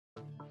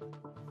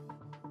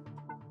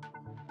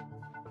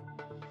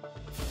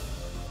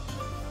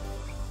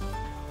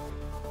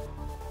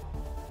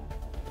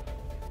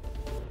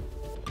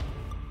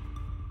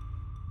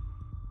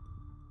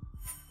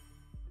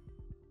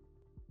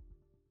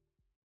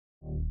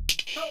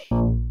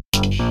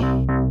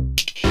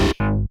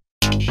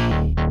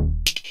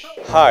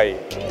Hi,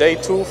 Day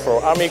 2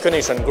 for Army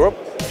Connection Group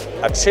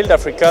at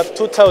ShieldAfrica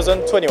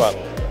 2021.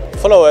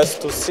 Follow us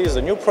to see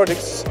the new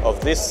products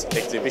of this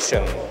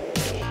exhibition.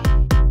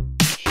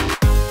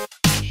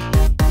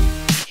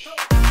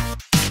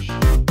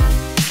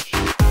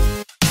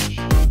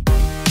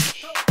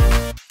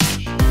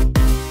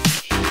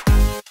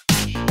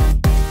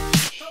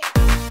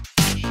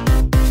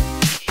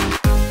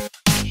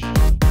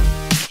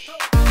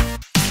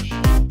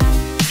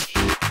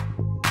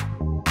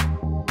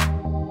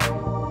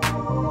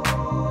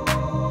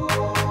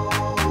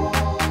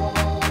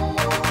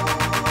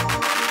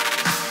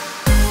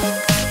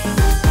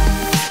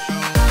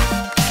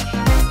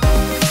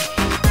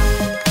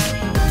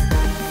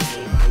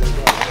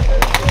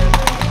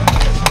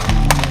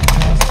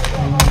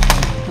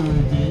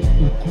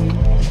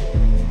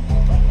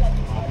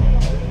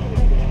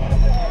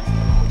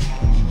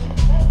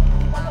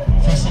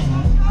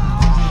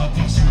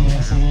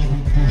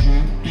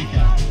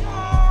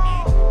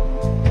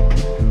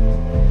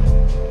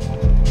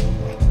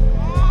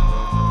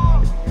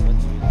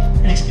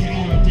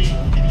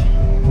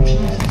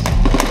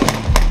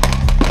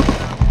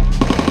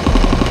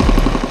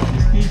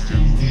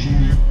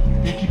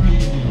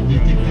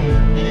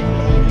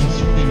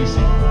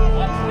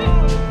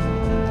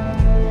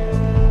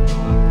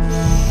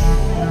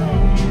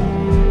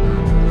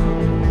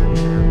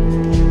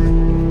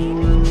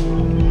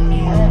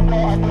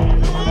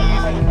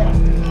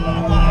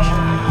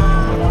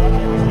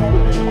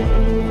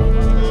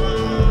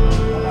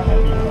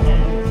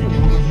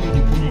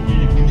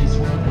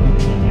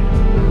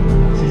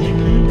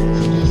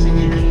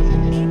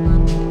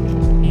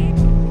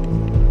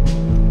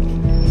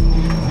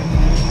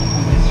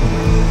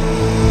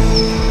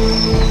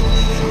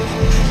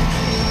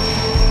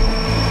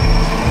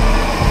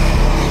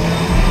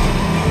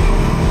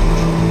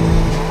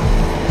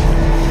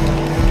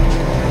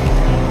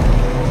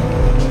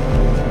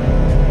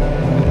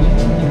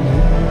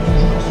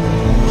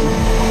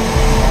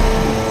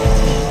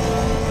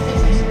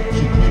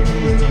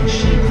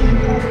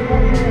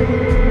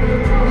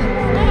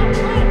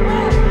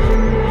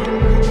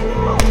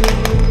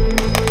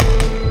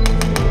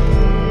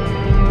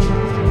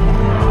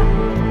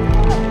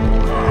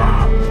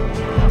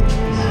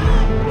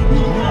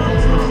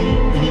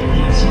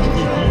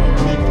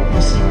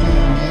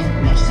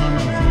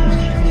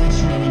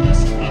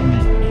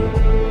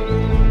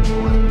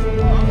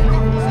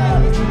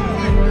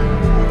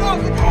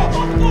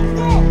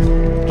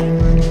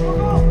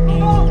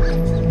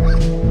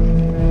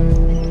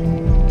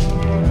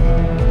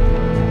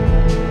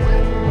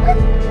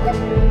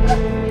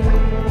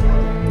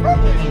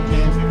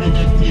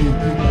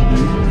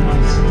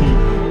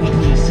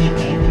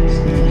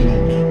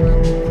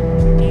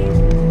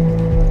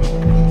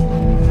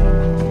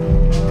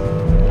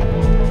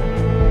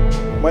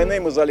 My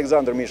name is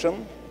Alexander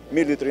Mishin,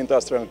 military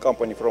industrial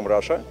company from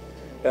Russia,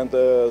 and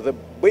the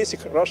basic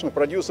Russian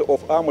producer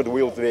of armored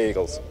wheeled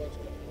vehicles.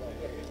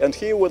 And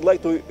here we would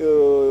like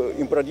to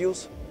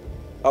introduce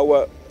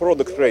our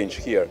product range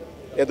here.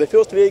 And the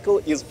first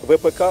vehicle is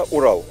VPK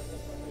Ural.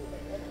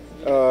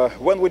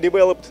 When we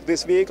developed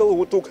this vehicle,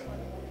 we took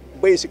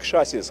basic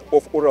chassis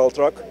of Ural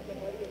truck,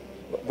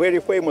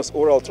 very famous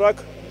Ural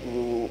truck,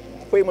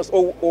 famous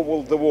all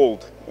over the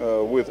world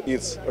with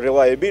its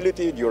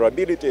reliability,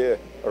 durability,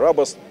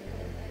 robust.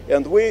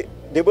 And we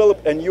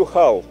developed a new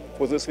hull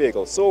for this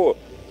vehicle. So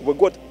we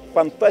got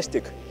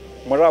fantastic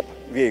MRAP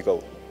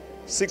vehicle,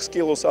 6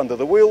 kilos under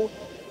the wheel,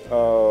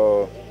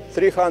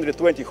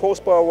 320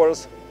 horsepower,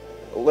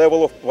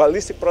 level of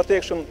ballistic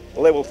protection,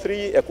 level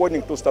 3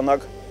 according to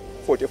Stanag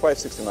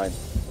 4569.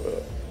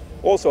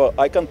 Also,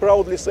 I can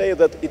proudly say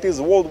that it is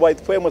worldwide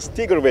famous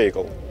Tiger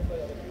vehicle.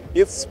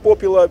 It's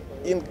popular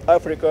in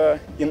Africa,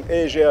 in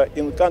Asia,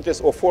 in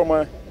countries of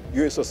former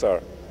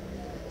USSR.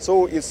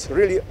 So it's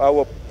really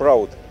our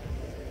proud.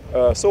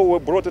 So we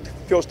brought it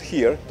first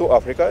here to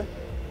Africa.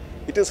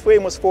 It is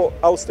famous for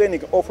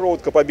outstanding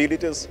off-road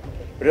capabilities,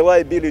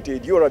 reliability,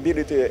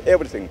 durability,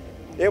 everything.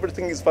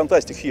 Everything is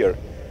fantastic here.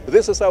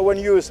 This is our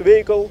newest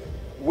vehicle,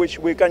 which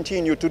we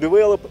continue to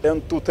develop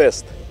and to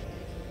test.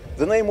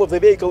 The name of the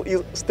vehicle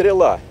is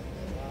Strela.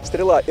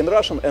 Strela in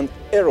Russian and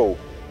arrow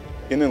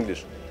in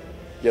English.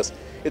 Yes,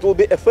 it will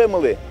be a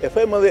family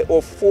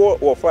of 4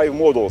 or 5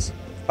 models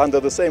under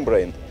the same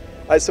brand.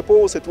 I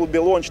suppose it will be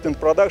launched in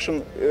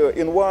production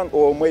in 1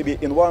 or maybe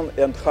in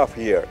 1.5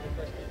 years.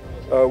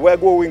 We are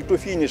going to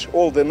finish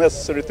all the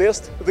necessary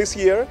tests this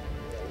year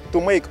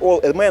to make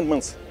all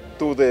amendments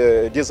to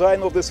the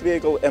design of this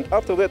vehicle, and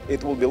after that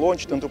it will be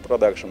launched into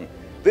production.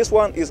 This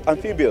one is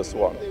amphibious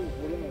one,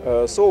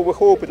 so we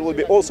hope it will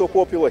be also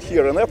popular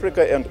here in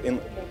Africa and in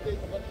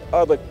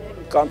other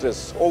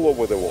countries all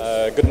over the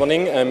world. Good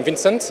morning, I'm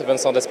Vincent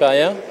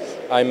Desperrières.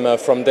 I'm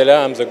from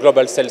Delair. I'm the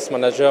global sales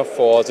manager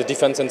for the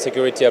defense and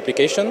security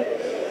application.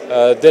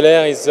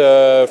 Delair is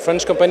a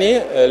French company,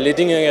 a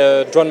leading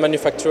drone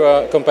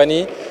manufacturer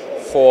company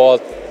for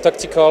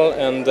tactical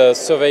and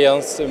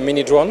surveillance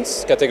mini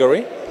drones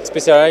category.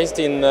 specialized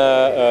in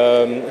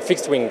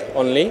fixed wing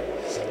only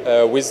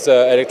with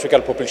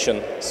electrical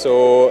propulsion.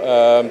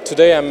 So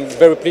today I'm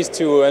very pleased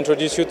to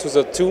introduce you to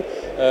the two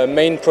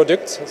main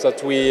products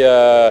that we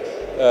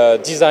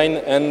design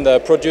and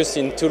produce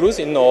in Toulouse,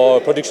 in our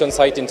production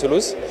site in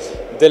Toulouse.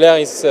 Delair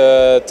is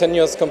a 10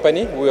 years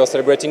company. We are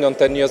celebrating on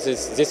 10 years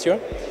this year.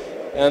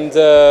 And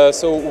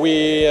so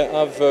we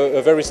have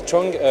a very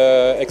strong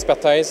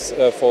expertise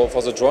for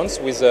the drones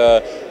with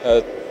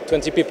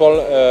 20 people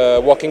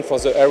working for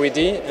the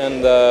R&D,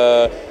 and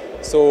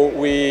so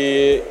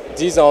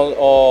these are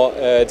our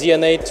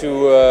DNA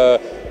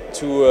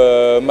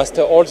to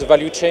master all the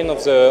value chain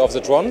of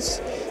the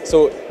drones.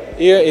 So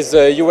here is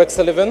the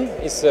UX11.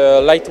 It's a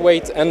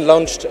lightweight and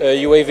launched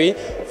UAV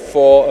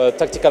for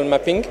tactical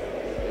mapping.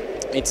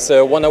 It's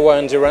 1 hour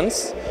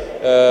endurance.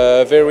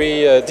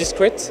 Very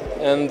discreet,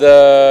 and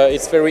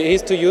it's very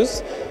easy to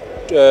use.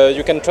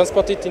 You can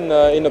transport it in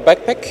a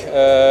backpack.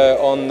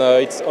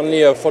 It's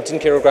only 14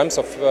 kilograms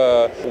of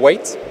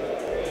weight.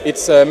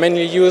 It's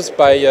mainly used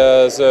by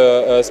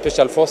the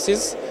special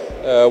forces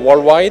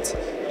worldwide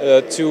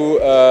to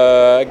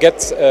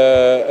get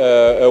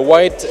a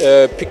wide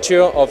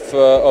picture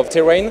of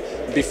terrain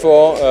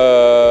before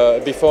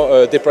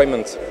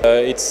deployment.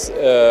 It's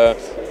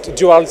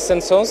dual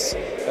sensors.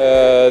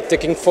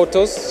 Taking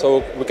photos,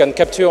 so we can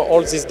capture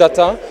all this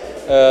data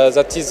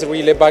that is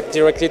relayed back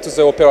directly to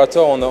the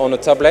operator on a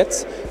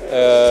tablet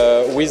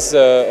with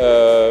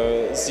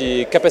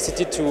the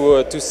capacity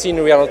to see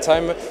in real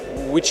time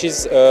which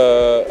is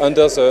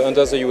under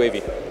the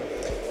UAV.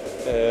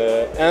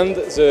 And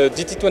the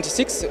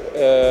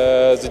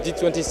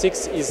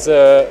DT26 is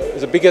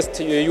the biggest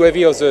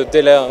UAV of the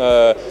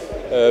Delair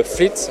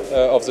fleet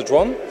of the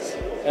drone.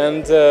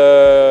 And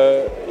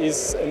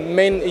his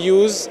main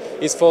use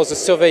is for the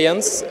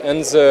surveillance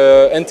and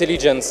the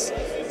intelligence.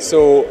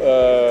 So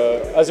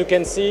as you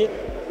can see,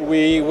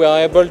 we were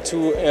able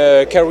to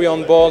carry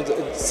on board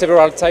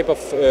several types of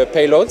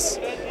payloads.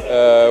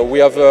 We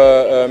have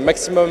a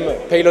maximum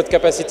payload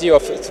capacity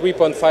of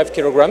 3.5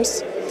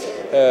 kilograms.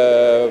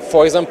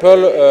 For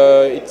example,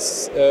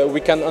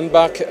 we can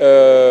embark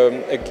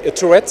a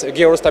turret, a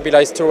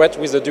gyro-stabilized turret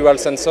with the dual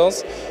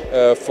sensors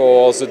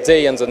for the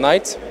day and the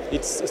night.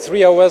 It's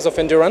 3 hours of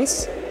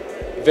endurance,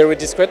 very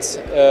discreet,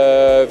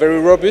 very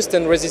robust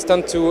and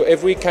resistant to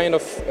every kind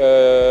of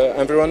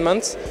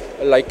environment,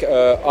 like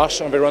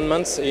harsh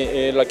environments,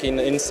 like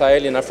in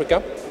Sahel, in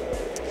Africa.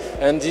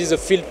 And this is a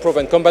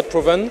field-proven,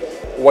 combat-proven,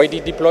 widely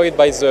deployed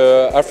by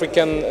the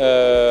African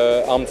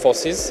armed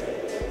forces.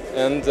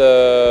 And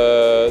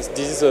this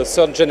is a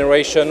third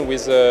generation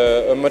with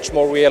a much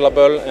more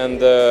reliable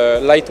and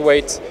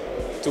lightweight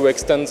to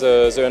extend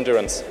the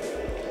endurance.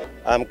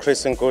 I'm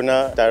Chris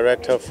Nguna,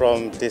 director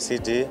from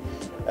DCD,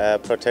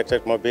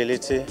 Protected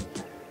Mobility,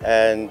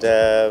 and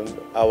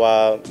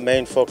our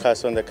main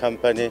focus on the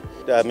company,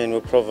 we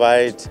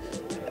provide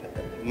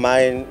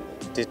mine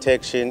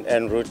detection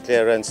and route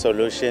clearance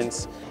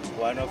solutions.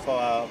 One of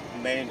our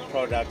main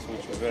products,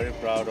 which we're very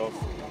proud of,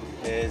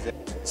 is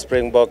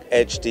Springbuck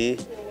HD,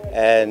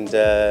 and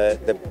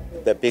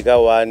the bigger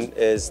one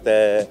is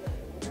the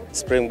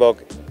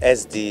Springbuck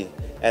SD,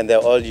 and they're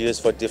all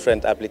used for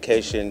different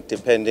applications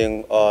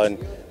depending on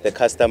the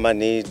customer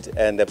need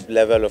and the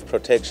level of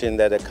protection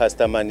that the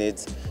customer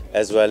needs,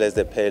 as well as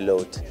the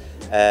payload.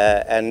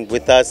 And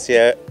with us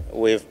here,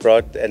 we've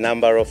brought a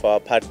number of our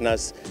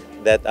partners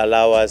that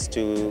allow us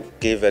to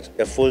give a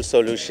full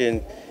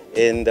solution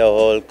in the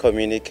whole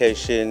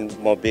communication,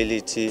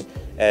 mobility,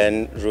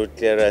 and route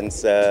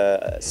clearance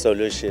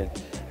solution.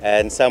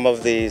 And some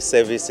of the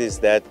services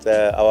that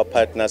our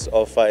partners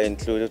offer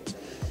include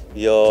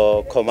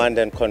your command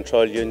and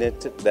control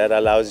unit that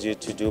allows you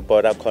to do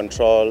border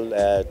control,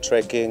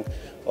 tracking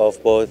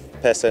of both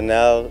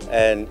personnel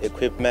and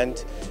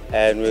equipment.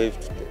 And we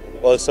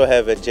also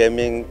have a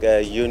jamming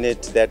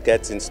unit that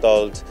gets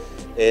installed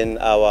in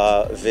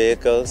our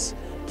vehicles.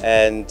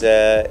 And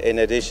in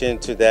addition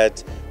to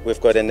that,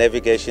 we've got a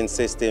navigation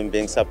system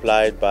being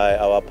supplied by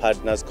our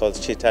partners called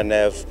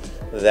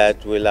ShieldAfrica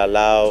that will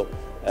allow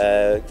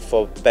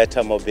for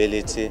better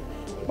mobility.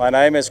 My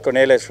name is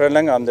Cornelis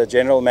Grinling. I'm the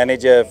General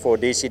Manager for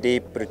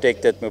DCD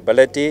Protected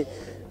Mobility,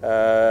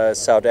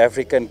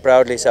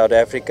 proudly South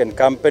African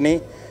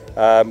company.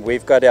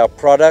 We've got our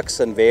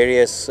products in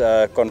various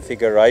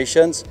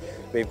configurations.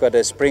 We've got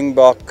a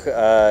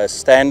Springbuck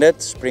Standard,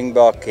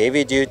 Springbuck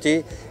Heavy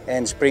Duty,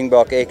 and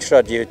Springbuck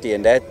Extra Duty,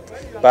 and that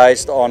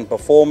based on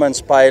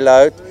performance,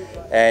 payload,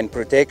 and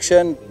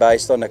protection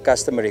based on a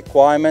customer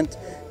requirement.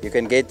 You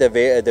can get the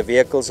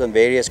vehicles in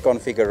various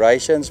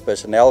configurations: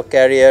 personnel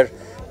carrier,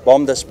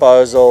 bomb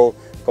disposal,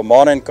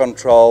 command and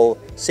control,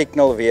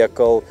 signal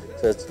vehicle,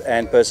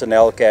 and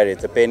personnel carrier,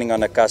 depending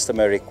on a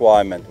customer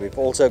requirement. We've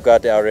also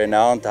got our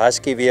renowned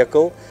Husky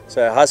vehicle.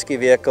 So a Husky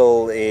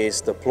vehicle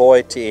is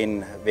deployed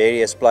in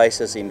various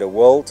places in the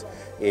world,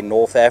 in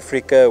North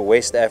Africa,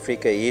 West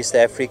Africa, East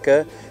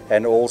Africa,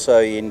 and also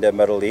in the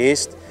Middle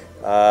East,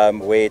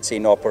 where it's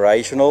in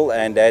operational.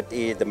 And that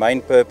is the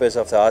main purpose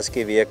of the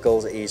Husky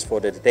vehicles is for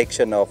the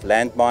detection of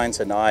landmines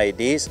and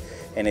IEDs,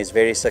 and is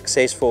very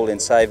successful in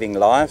saving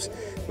lives.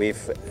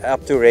 We've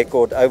up to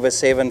record over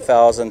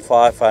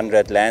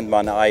 7,500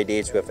 landmine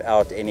IEDs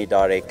without any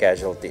direct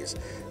casualties.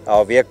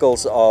 Our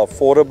vehicles are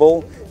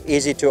affordable,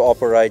 easy to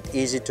operate,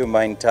 easy to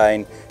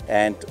maintain,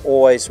 and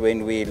always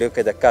when we look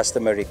at the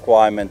customer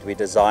requirement, we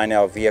design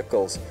our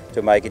vehicles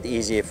to make it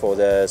easier for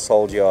the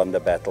soldier on the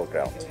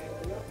battleground.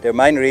 The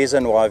main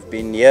reason why I've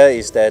been here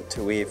is that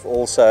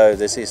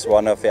this is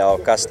one of our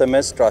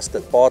customers,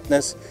 trusted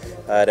partners,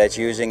 that's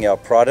using our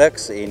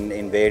products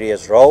in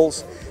various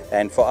roles.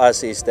 And for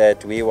us is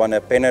that we want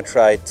to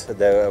penetrate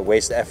the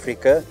West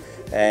Africa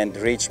and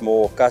reach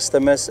more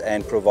customers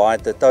and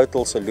provide the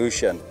total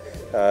solution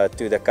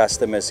to the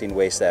customers in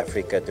West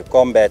Africa to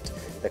combat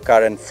the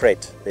current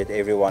threat that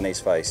everyone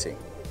is facing.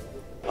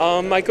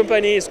 My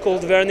company is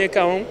called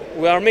Verney-Carron.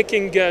 We are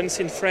making guns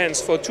in France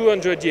for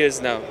 200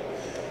 years now.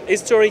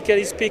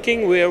 Historically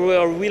speaking, we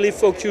were really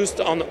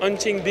focused on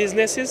hunting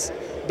businesses,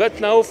 but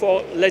now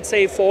for, let's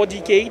say, 4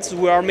 decades,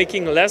 we are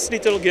making less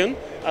little gun,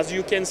 as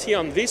you can see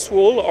on this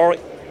wall or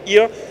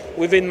here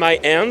within my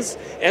hands,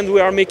 and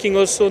we are making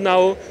also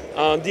now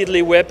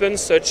deadly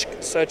weapons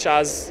such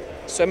as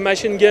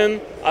submachine gun,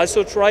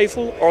 assault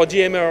rifle, or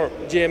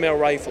DMR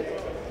rifle.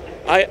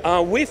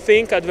 We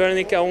think at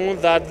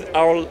Verney-Carron that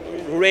our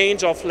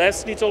range of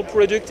less lethal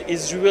product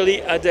is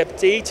really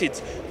adapted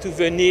to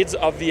the needs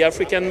of the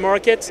African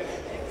market,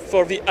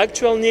 for the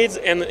actual needs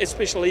and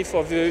especially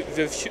for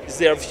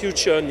their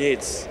future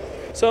needs.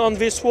 So on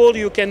this wall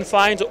you can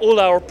find all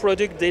our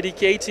products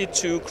dedicated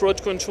to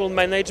crowd control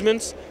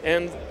management,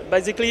 and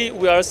basically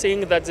we are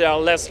saying that they are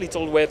less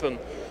lethal weapons.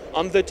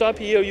 On the top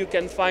here you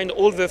can find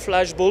all the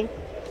flashball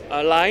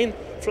line.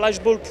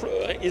 Flashball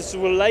is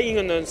relying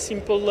on a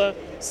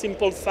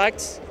simple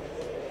fact.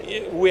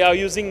 We are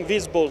using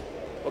this ball.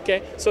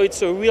 Okay, so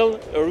it's a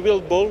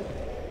real ball.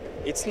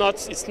 It's not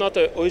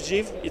a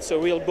ogive. It's a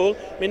real ball,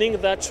 meaning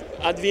that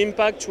at the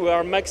impact we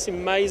are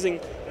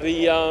maximizing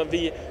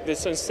the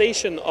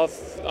sensation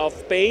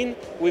of pain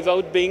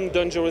without being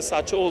dangerous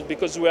at all,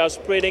 because we are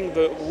spreading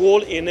the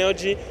whole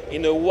energy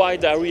in a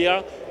wide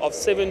area of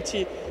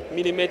 70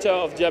 millimeters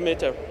of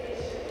diameter.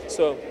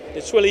 So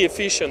it's really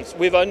efficient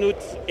without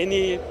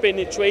any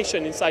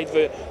penetration inside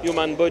the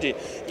human body.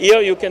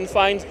 Here you can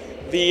find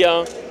the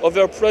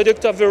other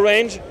product of the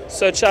range,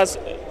 such as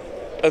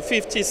a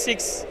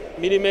 56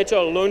 millimeter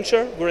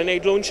launcher,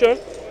 grenade launcher,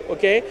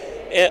 okay,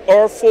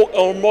 or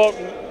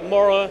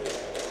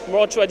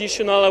more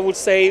traditional, I would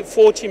say,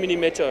 40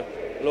 millimeter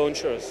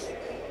launchers.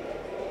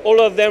 All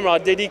of them are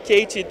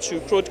dedicated to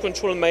crowd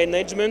control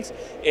management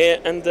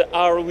and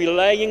are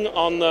relying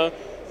on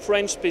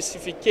French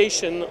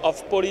specification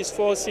of police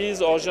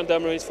forces or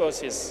gendarmerie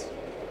forces.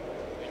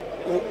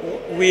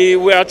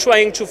 We are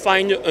trying to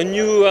find a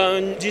new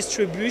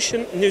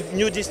distributor,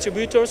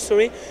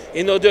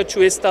 in order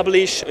to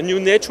establish a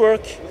new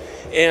network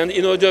and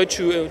in order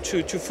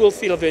to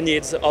fulfill the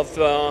needs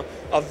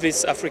of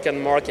these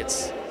African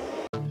markets.